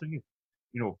sponsor you.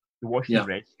 The Washington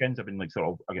Redskins have been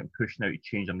getting pushed now to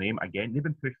change their name again. They've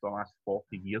been pushed for the last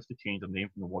 40 years to change their name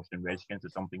from the Washington Redskins to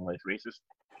something less racist,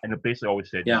 and they've basically always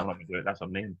said, "No, I'm not going to do it. That's our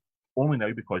name." Only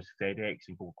now because FedEx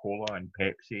and Coca-Cola and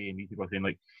Pepsi and these people are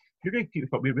saying "You're going to keep,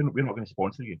 but we're not going to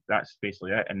sponsor you." That's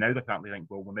basically it. And now they're currently think,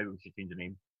 "Well, maybe we should change the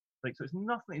name." So it's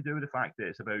nothing to do with the fact that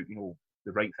it's about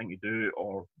the right thing to do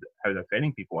or how they're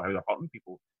offending people or how they're hurting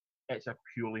people. It's a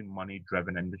purely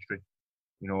money-driven industry.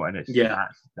 And it's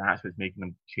that's what's making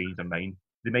them change their mind.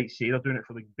 They might say they're doing it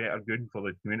for the better good for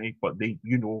the community, but if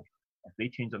they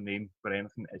change their name for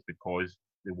anything, it's because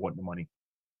they want the money.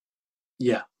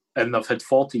 Yeah, and they've had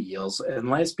 40 years, and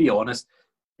let's be honest,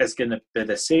 it's going to be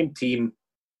the same team,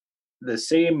 the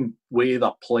same way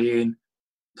they're playing,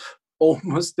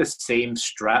 almost the same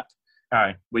strip,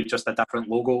 with just a different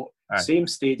logo, same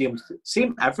stadium,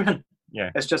 same everything.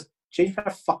 Yeah, it's just change their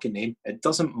fucking name. It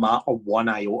doesn't matter one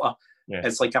iota. Yeah.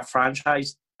 It's like a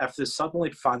franchise. If the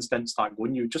suddenly fans didn't start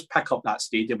going, you just pick up that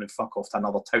stadium and fuck off to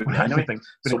another town anyway.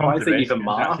 So why does it even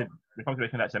matter?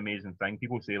 That's an amazing thing.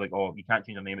 People say "Oh, you can't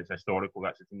change their name. It's historical.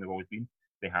 That's the thing they've always been."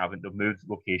 They haven't. They've moved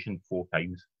location 4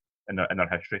 times in their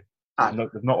history.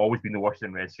 They've not always been the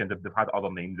Washington Redskins. They've had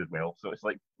other names as well. So it's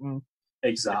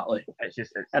exactly. It's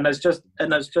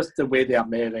just the way the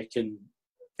American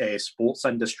sports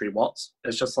industry works.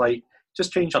 It's just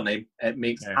just change your name. It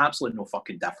makes absolutely no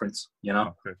fucking difference,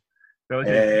 Oh, well,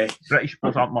 British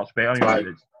sports aren't much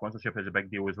better. Sponsorship is a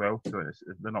big deal as well, so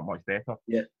they're not much better.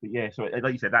 Yeah. But so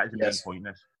like you said, that is the main point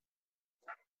in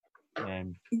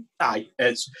this. Aye,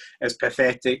 it's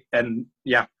pathetic, and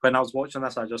when I was watching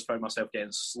this, I just found myself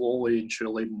getting slowly and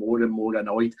surely more and more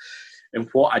annoyed. And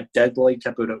what I did like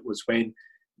about it was when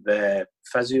the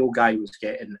physio guy was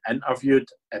getting interviewed,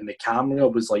 and the camera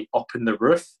was up in the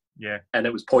roof. Yeah, and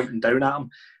it was pointing down at him,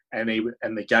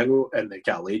 and the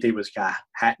girl lady was kind of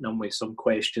hitting him with some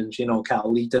questions, kind of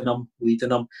leading him,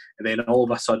 and then all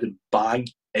of a sudden, bang!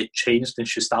 It changed, and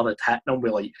she started hitting him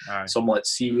with some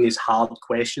serious hard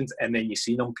questions, and then you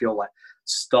see him pure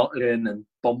stuttering and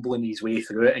bumbling his way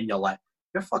through it, and you're like,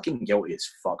 you're fucking guilty as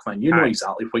fuck, man. You know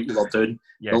exactly what you were doing.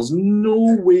 Yeah. There's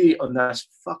no way on this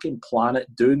fucking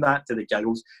planet doing that to the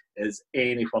girls is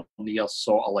anything near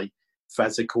sort of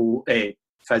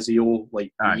physio,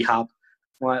 rehab.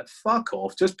 Like, fuck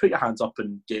off. Just put your hands up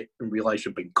and realise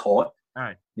you've been caught.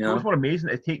 Aye. You So know? what's more amazing,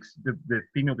 it takes the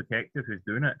female detective who's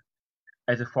doing it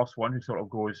as the first one who sort of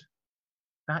goes,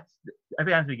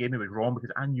 every answer you gave me was wrong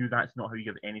because I knew that's not how you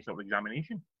give any sort of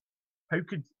examination.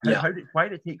 Why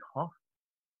did it take her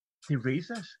to raise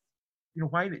this? You know,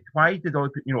 why did all,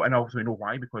 you know, and also we know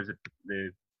why, because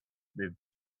the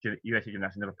USA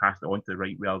gymnastics never passed it on to the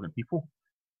right relevant people.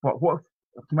 But what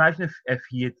if, imagine if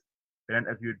he had been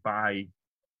interviewed by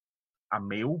a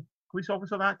male police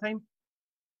officer that time,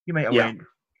 he might have went,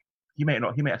 he might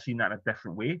have seen that in a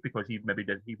different way because he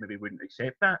maybe wouldn't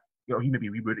accept that. You know,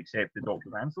 we would accept the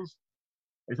doctor's answers.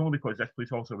 It's only because this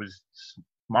police officer was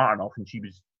smart enough and she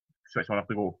was switched on enough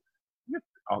to go,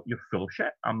 you're full of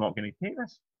shit. I'm not going to take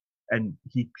this. And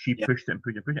she pushed it and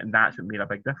pushed it, and that's what made a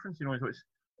big difference. You know, so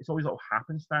it's always little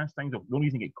happenstance things. The only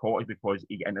reason he get caught is because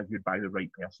he got interviewed by the right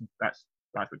person. That's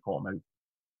what caught him out.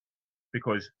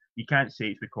 Because you can't say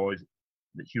it's because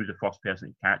that she was the first person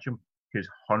to catch him, because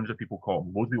hundreds of people caught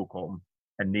him, loads of people caught him,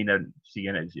 and they didn't see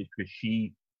in it. It's because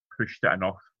she pushed it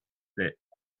enough that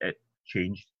it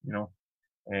changed. You know.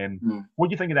 What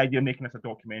do you think of the idea of making this a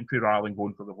documentary rather than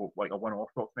going for the whole, like a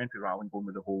one-off documentary, rather than going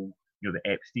with the whole, you know, the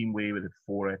Epstein way with the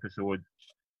 4-episode,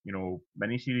 you know,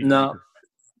 miniseries? No,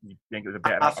 you think it was a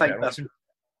better? I think this.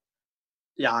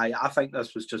 Yeah, I think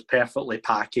this was just perfectly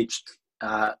packaged.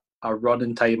 A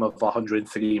running time of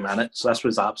 103 minutes. This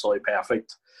was absolutely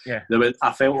perfect. Yeah,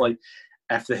 I felt like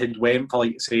if they had went for,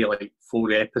 like, say, like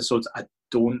 4 episodes, I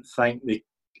don't think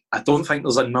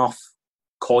there's enough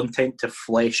content to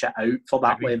flesh it out for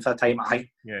that length of time. I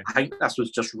think this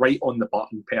was just right on the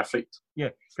button, perfect.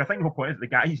 Yeah, I think the whole point is the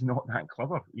guy's not that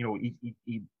clever. You know,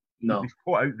 he's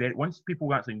caught out there. Once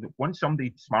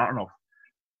somebody smart enough,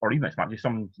 or even smart, just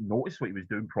someone noticed what he was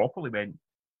doing properly, when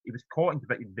he was caught and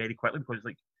convicted very quickly, because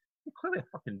like, you're clearly a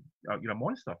fucking, you're a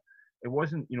monster. It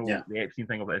wasn't, you know, the Epstein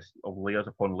thing of this, of layers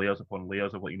upon layers upon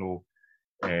layers of, like, sort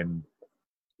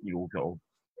of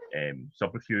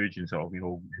subterfuge and sort of, you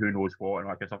know, who knows what and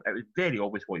all that kind of stuff. It was very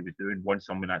obvious what he was doing once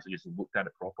someone actually just looked at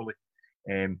it properly.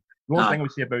 The only thing I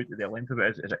would say about the length of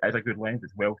it is it is a good length,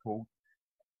 it's well told,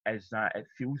 is that it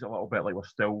feels a little bit like we're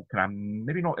still kind of,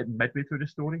 maybe not midway through the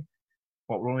story,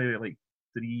 but we're only like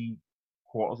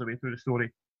 3/4 of the way through the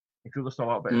story. It feels still a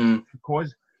little bit,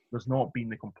 because there's not been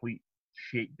the complete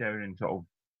shakedown and sort of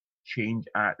change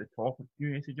at the top of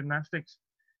USA Gymnastics.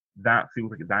 That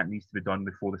feels like that needs to be done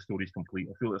before the story's complete.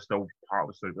 I feel it's still part of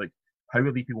the story. Like, how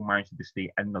are these people managing to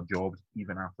stay in their jobs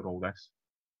even after all this?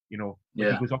 You know, he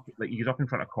goes up in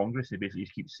front of Congress. He basically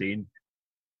just keeps saying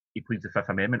he pleads the Fifth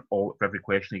Amendment for every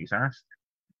question he gets asked.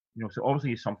 You know, so obviously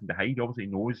he's something to hide. Obviously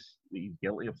he knows that he's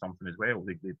guilty of something as well.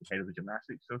 The head of the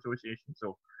Gymnastics Association.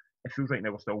 So it feels like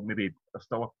now there's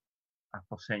still a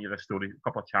percentage of the story, a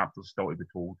couple of chapters still to be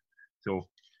told. So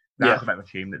that's a bit of a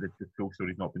shame that the full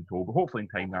story's not been told. But hopefully in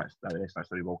time that the rest of that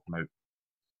story will come out.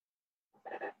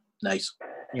 Nice.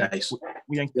 Yeah. Nice.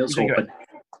 We think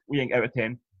out of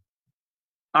 10.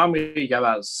 I'm going to give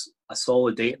us a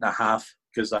solid 8.5,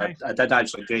 because I did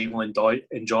actually genuinely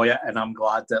enjoy it, and I'm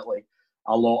glad that, like,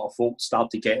 a lot of folks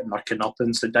started getting their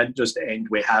comeuppance. It didn't just end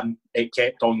with him. It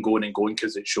kept on going and going,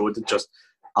 because it showed just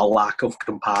a lack of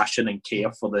compassion and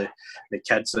care for the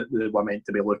kids that they were meant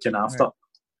to be looking after.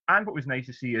 And what was nice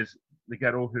to see is the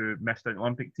girl who missed out the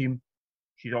Olympic team.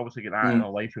 She's obviously got that in her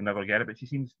life. She'll never get it, but she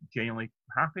seems genuinely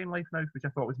happy in life now, which I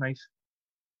thought was nice.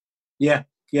 Yeah.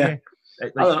 The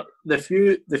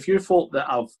few folk that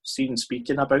I've seen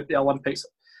speaking about the Olympics,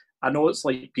 I know it's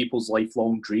like people's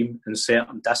lifelong dream in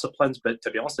certain disciplines, but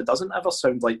to be honest, it doesn't ever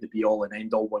sound like the be-all and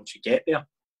end-all once you get there.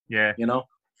 Yeah. You know?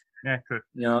 Yeah, true.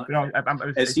 You know,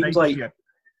 it seems nice like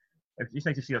it's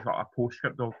nice to see a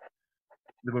postscript of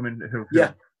the women who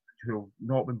have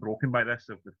not been broken by this.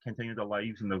 They've continued their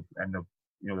lives, and they've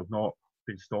not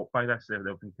been stopped by this.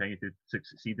 They've continued to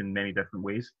succeed in many different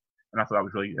ways. And I thought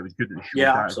it was good that they showed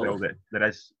that absolutely. As well, that there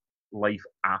is life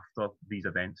after these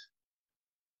events.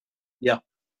 Yeah.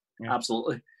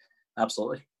 Absolutely.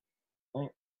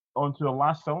 On to the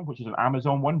last film, which is an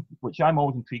Amazon one, which I'm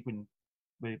always intrigued when,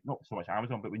 not so much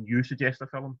Amazon, but when you suggest a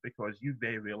film, because you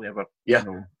very rarely ever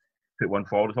put one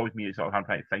forward. It's always me that sort of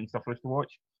trying to find stuff for us to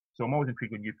watch. So I'm always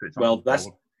intrigued when you put something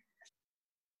forward.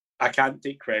 I can't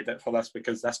take credit for this,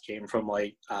 because this came from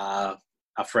like a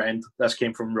friend. This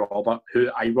came from Robert, who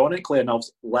ironically enough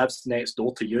lives next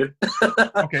door to you.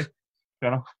 Okay,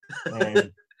 fair enough.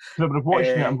 So when I've watched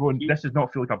it, I'm going, this does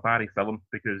not feel like a Barry film,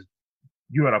 because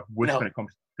you are a wuss when it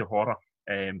comes to horror,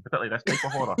 particularly this type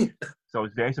of horror. So I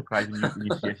was very surprised when you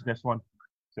suggested this one.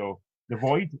 So The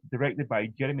Void, directed by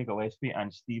Jeremy Gillespie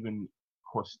and Stephen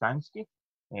Kostanski.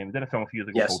 We did a film a few years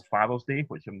ago Yes. called Father's Day,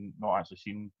 which I've not actually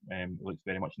seen. It looks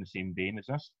very much in the same vein as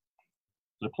this.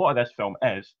 So the plot of this film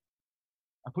is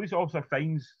a police officer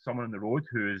finds someone on the road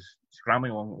who is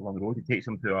scrambling along the road. He takes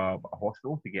him to a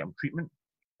hospital to get him treatment.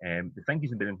 They think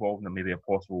he's been involved in maybe a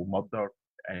possible murder,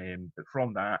 but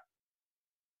from that,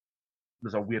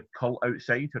 there's a weird cult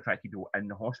outside to attract people in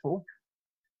the hospital.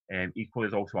 Equally,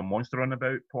 there's also a monster run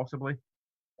about, possibly.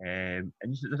 And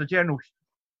there's a general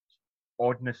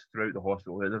oddness throughout the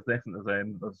hospital. There's definite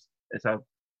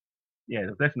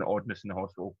oddness in the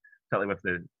hospital, particularly with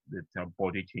the kind of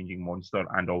body changing monster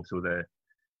and also the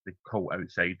cult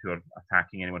outside who are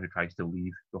attacking anyone who tries to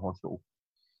leave the hospital.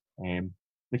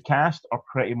 The cast are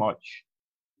pretty much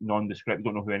nondescript. We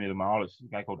don't know who any of them are. It's a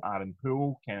guy called Aaron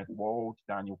Poole, Kenneth Walsh,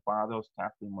 Daniel Fathers,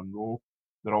 Kathleen Monroe.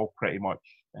 They're all pretty much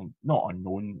not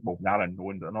unknown. Well, they're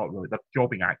unknown, but they're not really. They're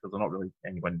jobbing actors. They're not really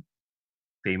anyone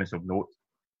famous of note.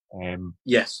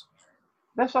 Yes.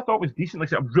 This I thought was decent. Like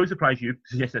I said, I'm really surprised you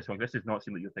suggest this one. This does not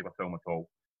seem like your type of film at all.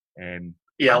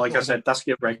 Yeah, like I said, this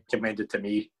get recommended to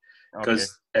me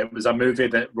because it was a movie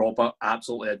that Robert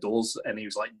absolutely adores, and he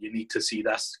was like, "You need to see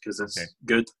this because it's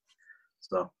good."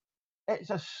 So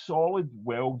it's a solid,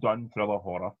 well done thriller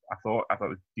horror. I thought it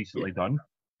was decently done.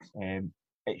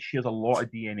 It shares a lot of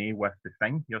DNA with The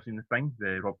Thing. You ever seen The Thing,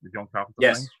 the John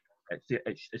Carpenter thing?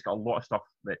 It's got a lot of stuff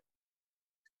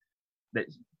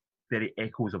that's very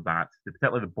echoes of that.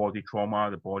 Particularly the body trauma,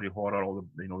 the body horror, all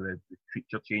the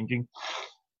creature changing.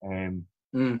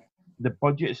 The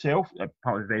budget itself,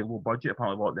 apparently very low budget.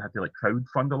 Apparently, they had to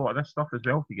crowdfund a lot of this stuff as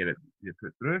well to get it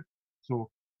put through.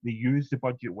 So they use the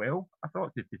budget well, I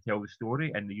thought, to tell the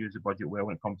story, and they use the budget well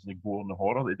when it comes to the gore and the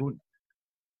horror. They don't.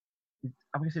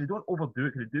 I'm going to say they don't overdo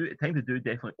it, because at times they do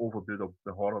definitely overdo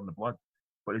the horror and the blood,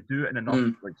 but they do it in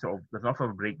enough, there's enough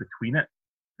of a break between it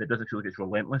that doesn't feel like it's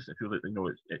relentless. It feels like,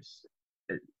 it's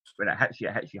when it hits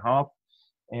you hard.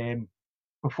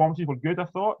 Performances were good, I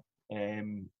thought.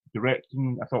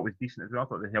 Directing, I thought was decent as well. I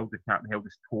thought they held this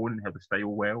tone and held the style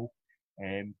well.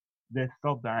 The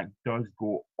third act does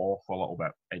go off a little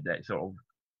bit.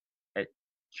 It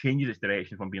changes its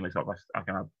direction from being like sort of a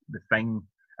kind of The Thing,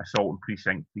 Assault on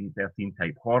Precinct 13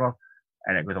 type horror,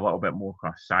 and it was a little bit more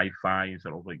kind of sci-fi and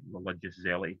sort of like religious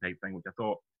zealot type thing, which I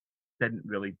thought didn't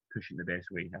really push it in the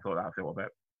best way. I thought that felt a bit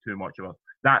too much of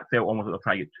that felt almost like they're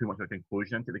trying to get too much of a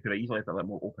conclusion into it. They could have easily left it a little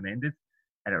more open-ended,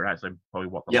 and it would actually probably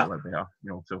worked a little bit better.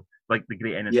 So like the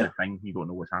great ending of The Thing, you don't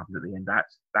know what's happened at the end. That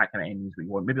kind of ending is what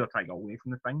you want. Maybe they're trying to get away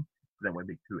from The Thing, because then it would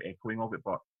be too echoing of it.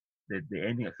 But the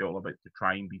ending, it felt a bit to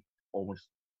try and be almost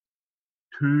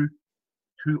too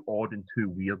odd and too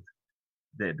weird,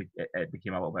 that it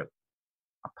became a little bit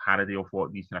a parody of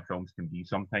what these kind of films can be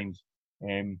sometimes.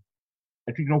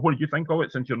 If you know, what did you think of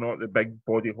it? Since you're not the big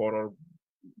body horror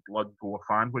blood gore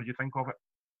fan, what did you think of it?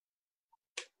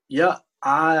 Yeah,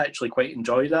 I actually quite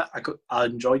enjoyed it. I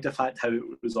enjoyed the fact how it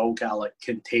was all kind of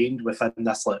contained within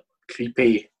this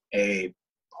creepy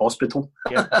hospital,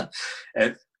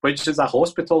 which is a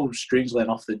hospital, strangely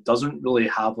enough, that doesn't really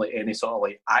have any sort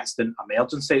of accident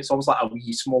emergency. It's almost like a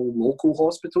wee small local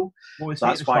hospital. Well, so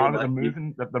that's why they're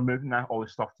moving that all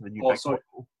this stuff to the new big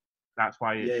hospital. That's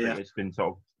why it's been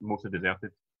sort of mostly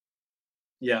deserted.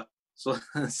 Yeah. So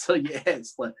yeah,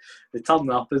 it's they turn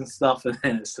up and stuff, and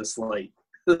then it's just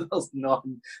there's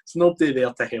nobody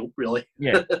there to help, really.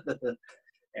 Yeah.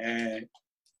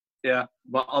 Yeah.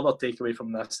 My other takeaway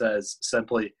from this is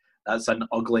simply that's an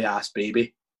ugly ass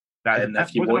baby.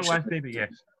 If you watch it, baby,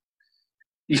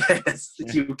 yes,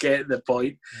 you get the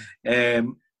point.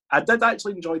 I did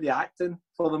actually enjoy the acting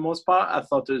for the most part. I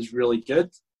thought it was really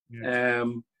good. I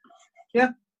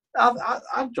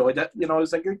enjoyed it. It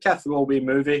was a good Kath Wilby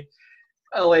movie.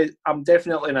 I'm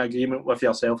definitely in agreement with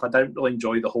yourself. I don't really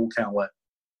enjoy the whole kind of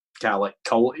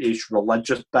cultish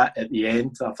religious bit at the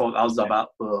end. I thought that was a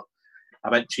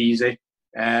bit cheesy.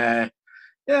 I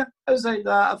was like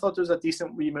that. I thought it was a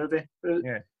decent wee movie.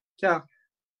 Yeah,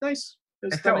 nice.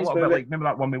 It felt a little bit like, remember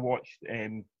that one we watched,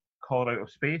 Color Out of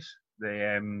Space,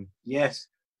 the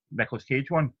Nicolas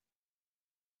Cage one.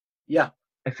 Yeah,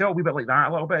 it felt a wee bit like that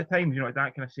a little bit at times. That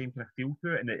kind of same kind of feel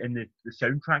to it, and the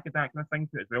soundtrack of that kind of thing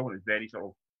to it as well. And it's very sort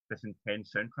of this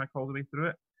intense soundtrack all the way through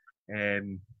it.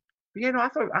 But I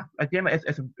thought again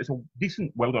it's a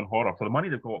decent, well done horror for the money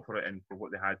they've got for it and for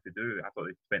what they had to do. I thought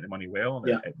they spent the money well, and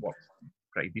it worked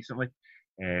pretty decently.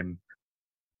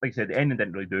 Like I said, the ending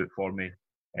didn't really do it for me.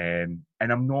 And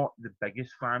I'm not the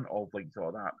biggest fan of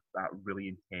sort of that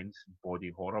really intense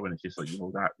body horror when it's just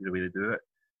that the way they do it.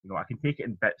 I can take it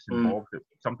in bits and bobs, but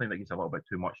something that gets a little bit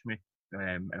too much for me,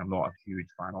 and I'm not a huge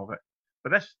fan of it.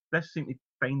 But this seemed to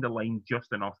find the line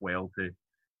just enough well to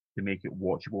to make it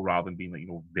watchable rather than being like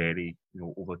very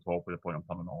over the top to the point I'm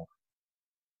turning off.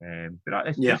 But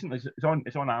it's decent.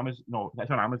 It's on Amazon. No,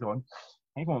 it's on Amazon.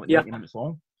 I think it's only like 90 minutes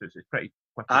long, so it's pretty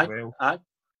quick as well.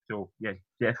 So yeah,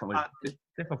 definitely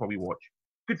for we watch.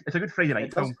 Good. It's a good Friday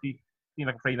night film. See,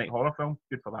 like a Friday night horror film.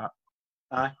 Good for that.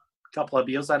 Aye, couple of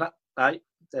beers in it. Aye,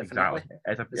 definitely.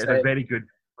 Exactly. It's a very good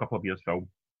couple of beers film.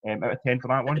 Out of 10 for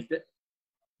that one.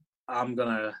 I'm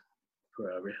gonna.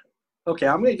 Where are we? Okay,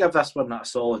 I'm gonna give this one a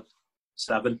solid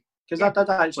 7 because I did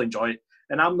actually enjoy it,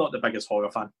 and I'm not the biggest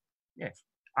horror fan. Yeah,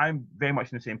 I'm very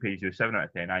much on the same page as you. 7 out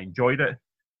of 10. I enjoyed it.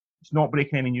 It's not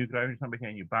breaking any new ground. It's not breaking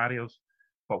any new barriers.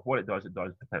 But what it does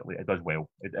particularly, it does well.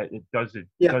 It does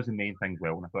the main things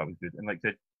well, and I thought it was good. And like I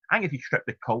said, I think if you strip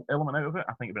the cult element out of it,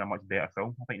 I think it'd be a much better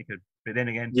film. I think you could, but then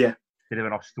again, they have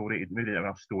enough story. Maybe they have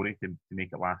enough story to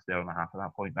make it last an hour and a half at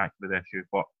that point. That's the issue.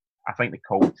 But I think the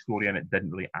cult story in it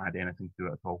didn't really add anything to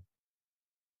it at all.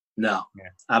 No,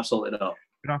 absolutely not.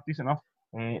 Good enough, decent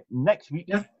enough. Next week,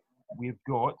 we've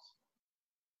got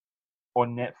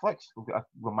on Netflix, we've got a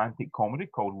romantic comedy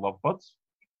called Lovebirds.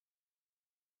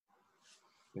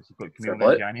 It's got Camille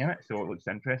Nanjiani in it, so it looks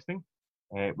interesting.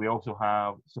 We also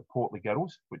have Support the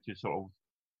Girls, which is sort of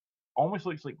almost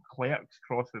looks like Clerks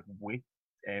crossed with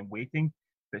Waiting,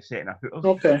 but set in a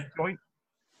Hooters joint.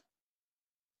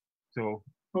 So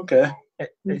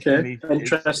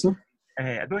interesting. I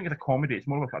don't think it's a comedy. It's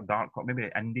more of a dark, maybe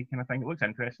an indie kind of thing. It looks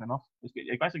interesting enough. It's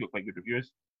actually got quite good reviews,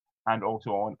 and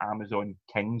also on Amazon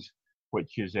Kings,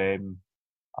 which is a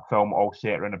film all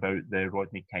set around about the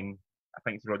Rodney King. I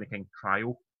think it's the Rodney King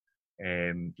trial.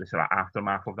 The sort of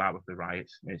aftermath of that with the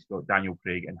riots. It's got Daniel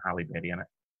Craig and Halle Berry in it,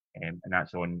 and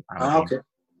that's on Amazon.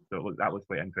 So that looks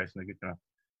quite interesting. A good kind of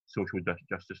social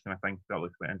justice kind of thing. That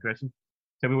looks quite interesting.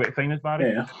 Tell me what to find us,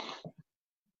 Barry. Yeah.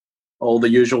 All the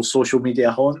usual social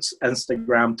media haunts: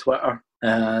 Instagram, Twitter,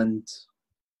 and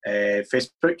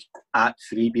Facebook at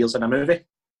 3 Beers in a Movie.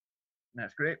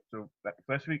 That's great. So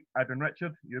this week, I've been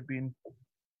Richard. You've been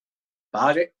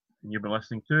Barry. And you've been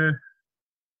listening to